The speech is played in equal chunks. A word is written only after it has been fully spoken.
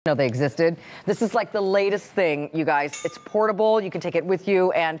Know they existed. This is like the latest thing, you guys. It's portable. You can take it with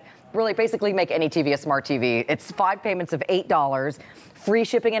you and really basically make any TV a smart TV. It's 5 payments of $8, free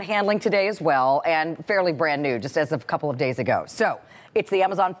shipping and handling today as well, and fairly brand new, just as of a couple of days ago. So it's the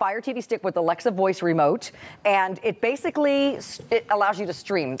Amazon Fire TV Stick with Alexa voice remote, and it basically allows you to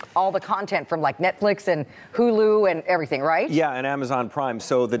stream all the content from like Netflix and Hulu and everything, right? Yeah, and Amazon Prime.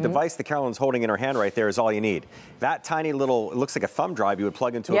 So the device that Carolyn's holding in her hand right there is all you need. That tiny little, it looks like a thumb drive you would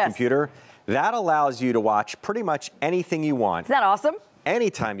plug into a computer. That allows you to watch pretty much anything you want. Isn't that awesome?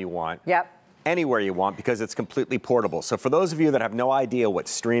 Anytime you want. Yep. Anywhere you want, because it's completely portable. So for those of you that have no idea what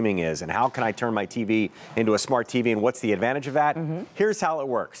streaming is and how can I turn my TV into a smart TV and what's the advantage of that, here's how it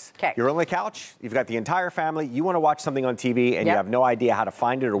works. Okay. You're on the couch, you've got the entire family, you want to watch something on TV and you have no idea how to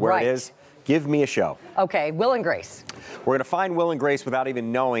find it or where it is, give me a show. Okay, Will and Grace. We're going to find Will and Grace without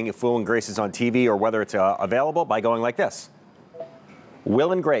even knowing if Will and Grace is on TV or whether it's available by going like this.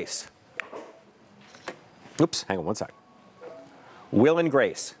 Will and Grace. Oops, hang on one sec. Will and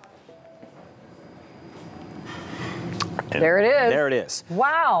Grace. And there it is. There it is.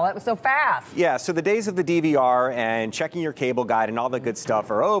 Wow, that was so fast. Yeah, so the days of the DVR and checking your cable guide and all the good stuff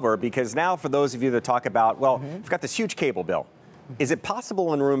are over, because now for those of you that talk about, well, we've got this huge cable bill. Is it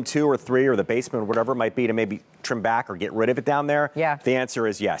possible in room 2 or 3 or the basement or whatever it might be to maybe trim back or get rid of it down there? Yeah. The answer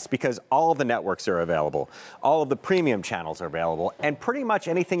is yes, because all of the networks are available. All of the premium channels are available. And pretty much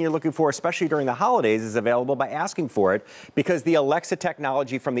anything you're looking for, especially during the holidays, is available by asking for it, because the Alexa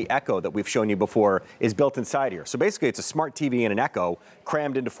technology from the Echo that we've shown you before is built inside here. So basically it's a smart TV and an Echo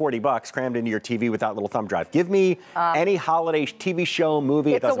crammed into $40, crammed into your TV with that little thumb drive. Give me any holiday TV show,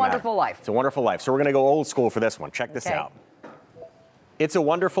 movie, it doesn't matter. It's a Wonderful Life. It's a Wonderful Life. So we're going to go old school for this one. Check this out. It's a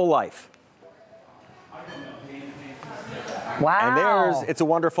Wonderful Life. Wow. And there's It's a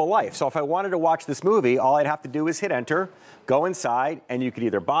Wonderful Life. So if I wanted to watch this movie, all I'd have to do is hit enter, go inside, and you could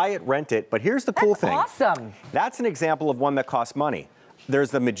either buy it, rent it. But here's the cool thing. That's awesome. That's an example of one that costs money. There's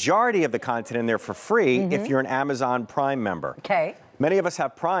the majority of the content in there for free if you're an Amazon Prime member. Okay. Many of us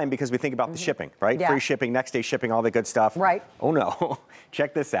have Prime because we think about the shipping, right? Yeah. Free shipping, next day shipping, all the good stuff. Right. Oh no,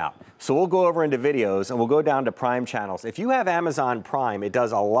 check this out. So we'll go over into videos and we'll go down to Prime channels. If you have Amazon Prime, it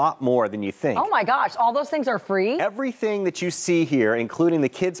does a lot more than you think. Oh my gosh, all those things are free? Everything that you see here, including the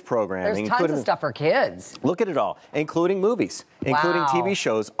kids programming. There's tons of stuff for kids. Look at it all, including movies, including TV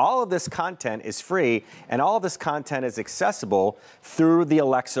shows. All of this content is free, and all of this content is accessible through the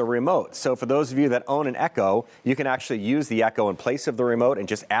Alexa remote. So for those of you that own an Echo, you can actually use the Echo in place of the remote and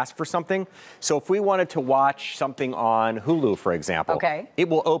just ask for something. So if we wanted to watch something on Hulu, for example, it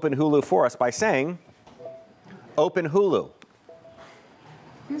will open Hulu for us by saying, open Hulu.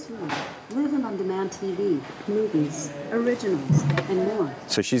 Here's Hulu. Live and on-demand TV, movies, originals, and more.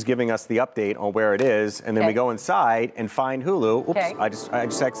 So she's giving us the update on where it is, and then we go inside and find Hulu. Oops, I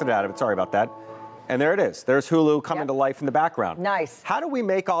just exited out of it. Sorry about that. And there it is. There's Hulu coming to life in the background. Nice. How do we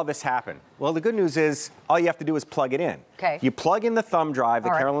make all this happen? Well, the good news is all you have to do is plug it in. Okay. You plug in the thumb drive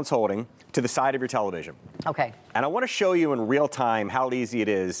that Carolyn's holding to the side of your television. Okay. And I want to show you in real time how easy it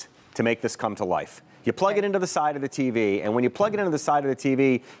is to make this come to life. You plug it into the side of the TV, and when you plug it into the side of the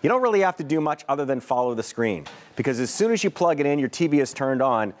TV, you don't really have to do much other than follow the screen. Because as soon as you plug it in, your TV is turned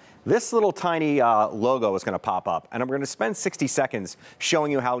on, this little tiny logo is going to pop up. And I'm going to spend 60 seconds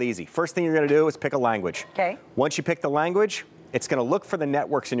showing you how easy. First thing you're going to do is pick a language. Okay. Once you pick the language, it's going to look for the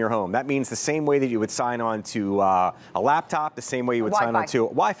networks in your home. That means the same way that you would sign on to a laptop, the same way you would sign on to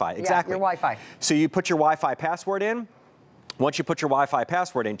Wi-Fi. Exactly. Yeah, your Wi-Fi. So you put your Wi-Fi password in. Once you put your Wi-Fi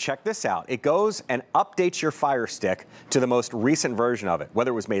password in, check this out. It goes and updates your Fire Stick to the most recent version of it, whether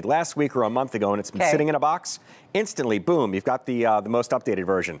it was made last week or a month ago and it's been sitting in a box. Instantly, boom, you've got the most updated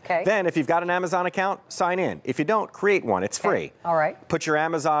version. Then, if you've got an Amazon account, sign in. If you don't, create one. It's free. All right. Put your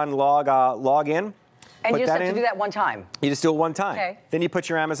Amazon log in. And you just have to do that one time. You just do it one time. Okay. Then you put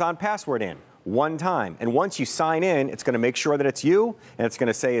your Amazon password in one time. And once you sign in, it's going to make sure that it's you. And it's going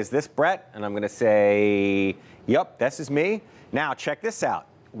to say, is this Brett? And I'm going to say, yep, this is me. Now, check this out.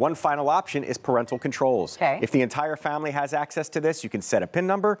 One final option is parental controls. If the entire family has access to this, you can set a PIN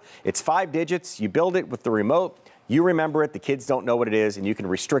number. It's 5 digits. You build it with the remote. You remember it. The kids don't know what it is, and you can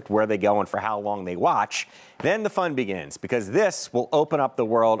restrict where they go and for how long they watch. Then the fun begins, because this will open up the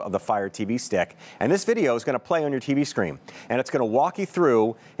world of the Fire TV Stick. And this video is going to play on your TV screen. And it's going to walk you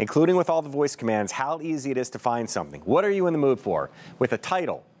through, including with all the voice commands, how easy it is to find something. What are you in the mood for? With a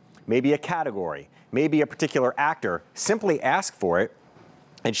title, maybe a category, maybe a particular actor, simply ask for it,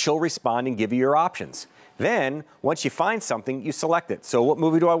 and she'll respond and give you your options. Then, once you find something, you select it. So what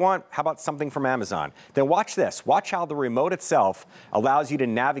movie do I want? How about something from Amazon? Then watch this. Watch how the remote itself allows you to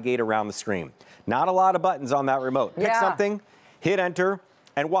navigate around the screen. Not a lot of buttons on that remote. Pick something, hit enter,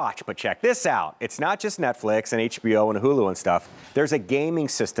 and watch. But check this out. It's not just Netflix and HBO and Hulu and stuff. There's a gaming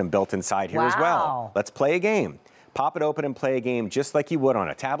system built inside here as well. Wow. Let's play a game. Pop it open and play a game just like you would on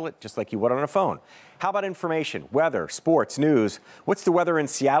a tablet, just like you would on a phone. How about information, weather, sports, news? What's the weather in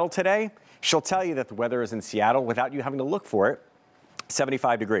Seattle today? She'll tell you that the weather is in Seattle without you having to look for it.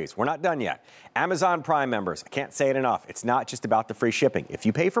 75 degrees. We're not done yet. Amazon Prime members, I can't say it enough. It's not just about the free shipping. If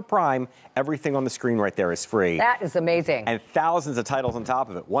you pay for Prime, everything on the screen right there is free. That is amazing. And thousands of titles on top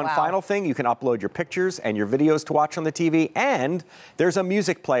of it. One Wow. final thing, you can upload your pictures and your videos to watch on the TV. And there's a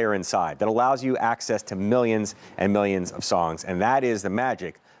music player inside that allows you access to millions and millions of songs. And that is the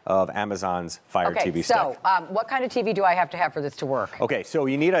magic of Amazon's Fire TV stick. So what kind of TV do I have to have for this to work? Okay, so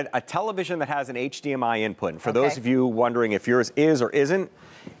you need a television that has an HDMI input. And for Okay. those of you wondering if yours is or isn't,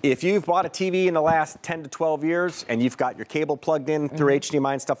 if you've bought a TV in the last 10 to 12 years and you've got your cable plugged in through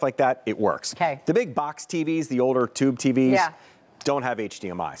HDMI and stuff like that, it works. Okay. The big box TVs, the older tube TVs, Yeah. don't have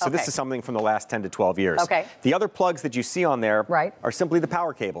HDMI. So this Okay. is something from the last 10 to 12 years. Okay. The other plugs that you see on there Right. are simply the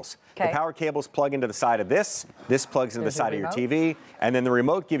power cables. Okay. The power cables plug into the side of this plugs into There's the side a of your remote. TV, and then the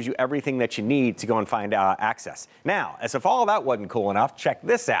remote gives you everything that you need to go and find access. Now, as if all that wasn't cool enough, check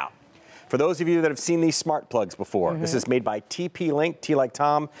this out. For those of you that have seen these smart plugs before, this is made by TP-Link, T like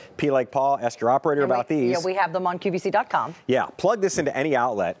Tom, P like Paul. Ask your operator about these. Yeah, we have them on QVC.com. Yeah, plug this into any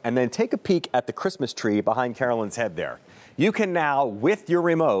outlet and then take a peek at the Christmas tree behind Carolyn's head there. You can now, with your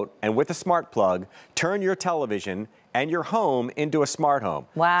remote and with a smart plug, turn your television and your home into a smart home.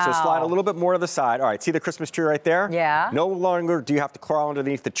 Wow. So slide a little bit more to the side. All right, see the Christmas tree right there? Yeah. No longer do you have to crawl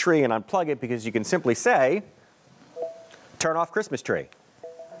underneath the tree and unplug it because you can simply say, turn off Christmas tree.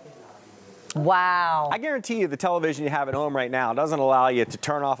 Wow. I guarantee you the television you have at home right now doesn't allow you to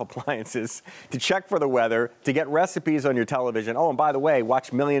turn off appliances, to check for the weather, to get recipes on your television. Oh, and by the way,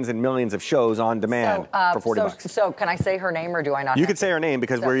 watch millions and millions of shows on demand for 40 bucks. So can I say her name or do I not? You have can say her name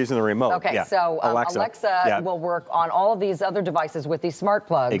because we're using the remote. Okay, Yeah. so Alexa Yeah. will work on all of these other devices with these smart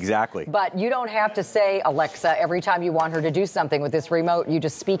plugs. Exactly. But you don't have to say Alexa every time you want her to do something with this remote. You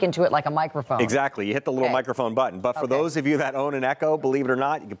just speak into it like a microphone. Exactly. You hit the little Okay. microphone button. But for Okay. those of you that own an Echo, believe it or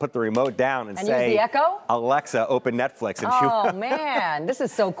not, you can put the remote down and And say, use the Echo? Alexa, open Netflix. And Oh, man, this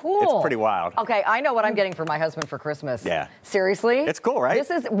is so cool. It's pretty wild. Okay, I know what I'm getting for my husband for Christmas. Yeah. Seriously? It's cool, right? This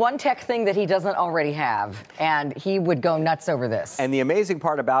is one tech thing that he doesn't already have, and he would go nuts over this. And the amazing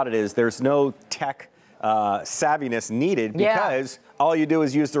part about it is there's no tech savviness needed Yeah. because all you do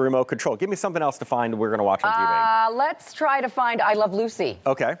is use the remote control. Give me something else to find we're going to watch on TV. Let's try to find I Love Lucy.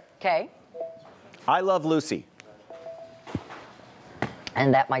 Okay. Okay? I Love Lucy.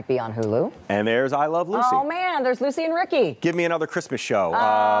 And that might be on Hulu. And there's I Love Lucy. Oh, man, there's Lucy and Ricky. Give me another Christmas show.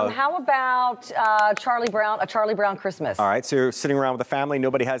 How about Charlie Brown, A Charlie Brown Christmas? All right, so you're sitting around with a family,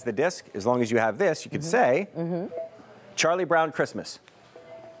 nobody has the disc. As long as you have this, you could say, Charlie Brown Christmas.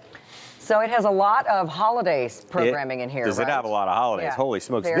 So it has a lot of holidays programming in here, Does right? it have a lot of holidays? Yeah. Holy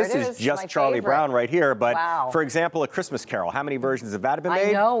smokes. There This it is my just Charlie favorite. Brown right here. But Wow. for example, A Christmas Carol. How many versions of that have been I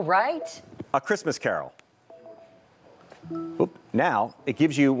made? know, right? A Christmas Carol. Oop. Now, it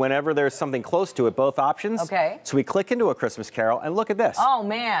gives you, whenever there's something close to it, both options. Okay. So we click into A Christmas Carol, and look at this. Oh,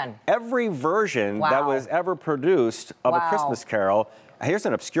 man. Every version that Wow. was ever produced of A Wow. Christmas Carol. Here's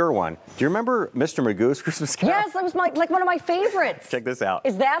an obscure one. Do you remember Mr. Magoo's Christmas Carol? Yes, that was like one of my favorites. Check this out.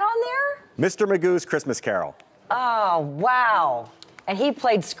 Is that on there? Mr. Magoo's Christmas Carol. Oh, wow. And he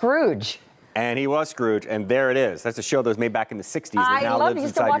played Scrooge. And he was Scrooge, and there it is. That's a show that was made back in the 60s that I now love it. lives I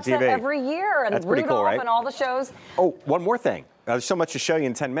used to inside watch your TV. that every year. And That's pretty Rudolph cool, right? and all the shows. Oh, one more thing. There's so much to show you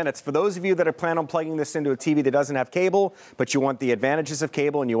in 10 minutes. For those of you that are planning on plugging this into a TV that doesn't have cable, but you want the advantages of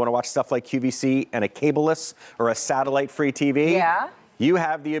cable and you want to watch stuff like QVC and a cableless or a satellite-free TV, Yeah. you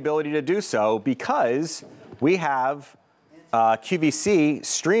have the ability to do so because we have QVC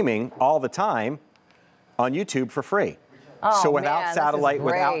streaming all the time on YouTube for free. Oh, So without man, this is satellite,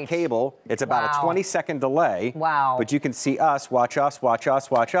 without great. cable, it's about Wow. a 20-second delay. Wow. But you can see us, watch us, watch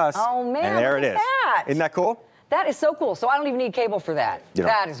us, watch us. Oh, man, And there look it at is. that. Isn't that cool? That is so cool. So I don't even need cable for that. You don't.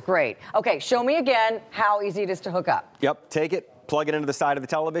 That is great. Okay, show me again how easy it is to hook up. Yep, take it, plug it into the side of the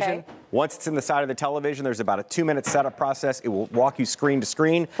television. Okay. Once it's in the side of the television, there's about a 2-minute setup process. It will walk you screen to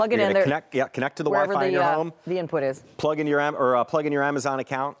screen. Plug it You're in gonna there. Connect to the Wherever Wi-Fi in your home. the input is. Plug in your plug in your Amazon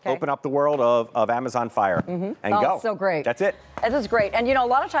account. Okay. Open up the world of Amazon Fire and Oh, go. so great. That's it. This is great. And you know, a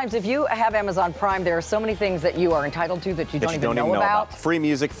lot of times if you have Amazon Prime, there are so many things that you are entitled to that you don't even know about. Free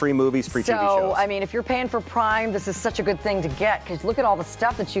music, free movies, free TV So, shows. I mean, if you're paying for Prime, this is such a good thing to get because look at all the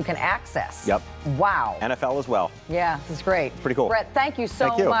stuff that you can access. Yep. Wow. NFL as well. Yeah, this is great. Pretty cool. Brett, thank you so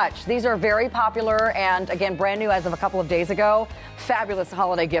Thank you. much. These are very popular and, again, brand new as of a couple of days ago. Fabulous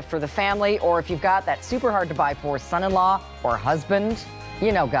holiday gift for the family, or if you've got that super hard to buy for son-in-law or husband,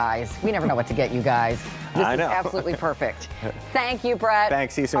 You know, guys, we never know what to get you guys. This I is know. absolutely perfect. Thank you, Brett.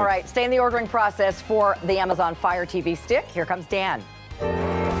 Thanks, see you soon. All right, stay in the ordering process for the Amazon Fire TV stick. Here comes Dan.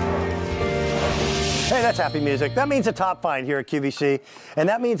 Hey, that's happy music. That means a top find here at QVC. And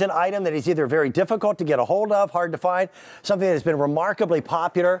that means an item that is either very difficult to get a hold of, hard to find, something that has been remarkably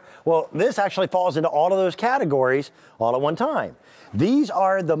popular. Well, this actually falls into all of those categories all at one time. These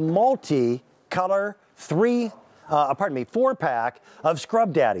are the multi-color 4-pack of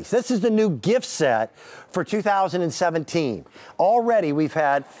Scrub Daddies. This is the new gift set for 2017. Already, we've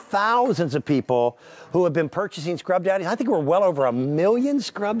had thousands of people who have been purchasing Scrub Daddies. I think we're well over 1 million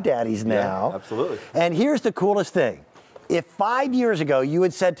Scrub Daddies now. Yeah, absolutely. And here's the coolest thing. If 5 years ago you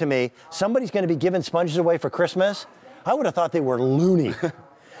had said to me, somebody's going to be giving sponges away for Christmas, I would have thought they were loony.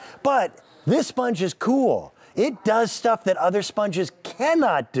 But this sponge is cool. It does stuff that other sponges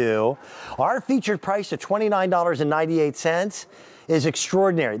cannot do. Our featured price of $29.98 is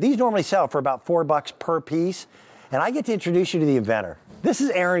extraordinary. These normally sell for about $4 per piece, and I get to introduce you to the inventor. This is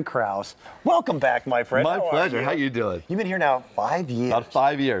Aaron Krause. Welcome back, my friend. My pleasure. How you doing? You've been here now 5 years. About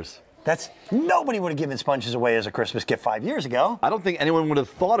 5 years. Nobody would have given sponges away as a Christmas gift 5 years ago. I don't think anyone would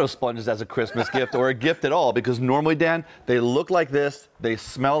have thought of sponges as a Christmas gift or a gift at all, because normally, Dan, they look like this, they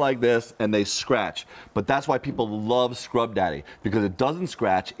smell like this, and they scratch. But that's why people love Scrub Daddy, because it doesn't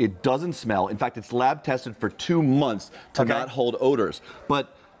scratch, it doesn't smell. In fact, it's lab tested for 2 months to not hold odors.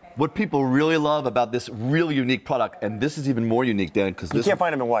 But what people really love about this really unique product, and this is even more unique, Dan, because You can't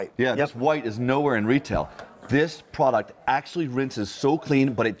find them in white. Yeah, this white is nowhere in retail. This product actually rinses so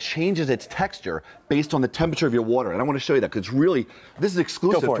clean, but it changes its texture based on the temperature of your water. And I want to show you that because this is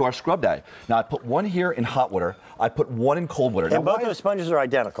exclusive to our Scrub Daddy. Now, I put one here in hot water. I put one in cold water. And both those sponges are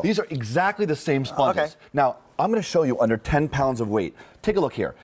identical. These are exactly the same sponges. Okay. Now, I'm going to show you under 10 pounds of weight. Take a look here.